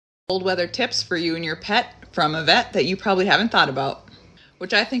Cold weather tips for you and your pet from a vet that you probably haven't thought about,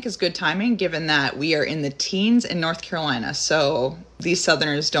 which I think is good timing given that we are in the teens in North Carolina, so these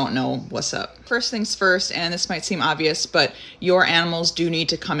Southerners don't know what's up. First things first, and this might seem obvious, but your animals do need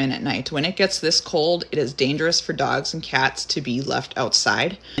to come in at night. When it gets this cold, it is dangerous for dogs and cats to be left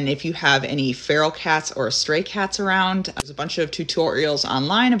outside. And if you have any feral cats or stray cats around, there's a bunch of tutorials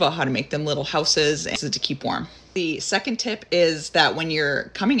online about how to make them little houses to keep warm. The second tip is that when you're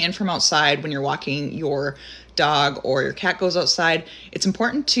coming in from outside, when you're walking your dog or your cat goes outside, it's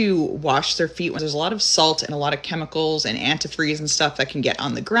important to wash their feet. There's a lot of salt and a lot of chemicals and antifreeze and stuff that can get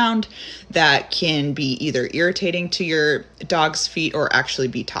on the ground that can be either irritating to your dog's feet or actually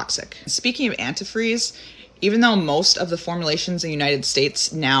be toxic. Speaking of antifreeze, even though most of the formulations in the United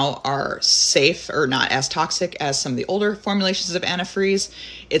States now are safe or not as toxic as some of the older formulations of antifreeze,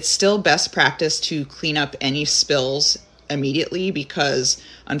 it's still best practice to clean up any spills immediately because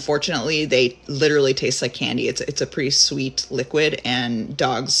unfortunately they literally taste like candy. It's a pretty sweet liquid and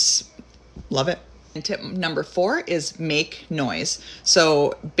dogs love it. And tip number 4 is make noise.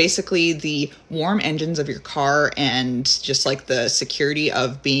 So basically the warm engines of your car and just like the security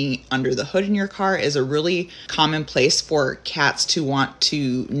of being under the hood in your car is a really common place for cats to want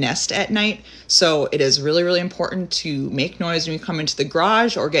to nest at night. So it is really, really important to make noise when you come into the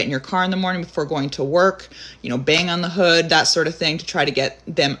garage or get in your car in the morning before going to work, bang on the hood, that sort of thing to try to get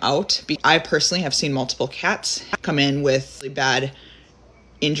them out. I personally have seen multiple cats come in with really bad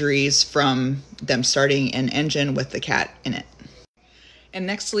injuries from them starting an engine with the cat in it. And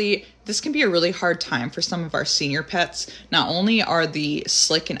nextly, this can be a really hard time for some of our senior pets. Not only are the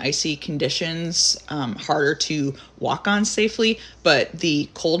slick and icy conditions harder to walk on safely, but the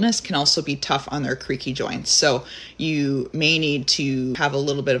coldness can also be tough on their creaky joints. So you may need to have a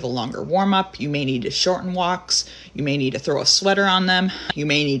little bit of a longer warm up. You may need to shorten walks. You may need to throw a sweater on them. You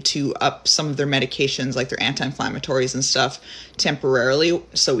may need to up some of their medications like their anti-inflammatories and stuff temporarily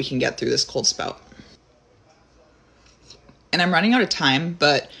so we can get through this cold spout. And I'm running out of time,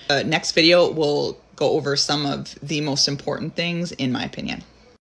 but next video will go over some of the most important things in my opinion.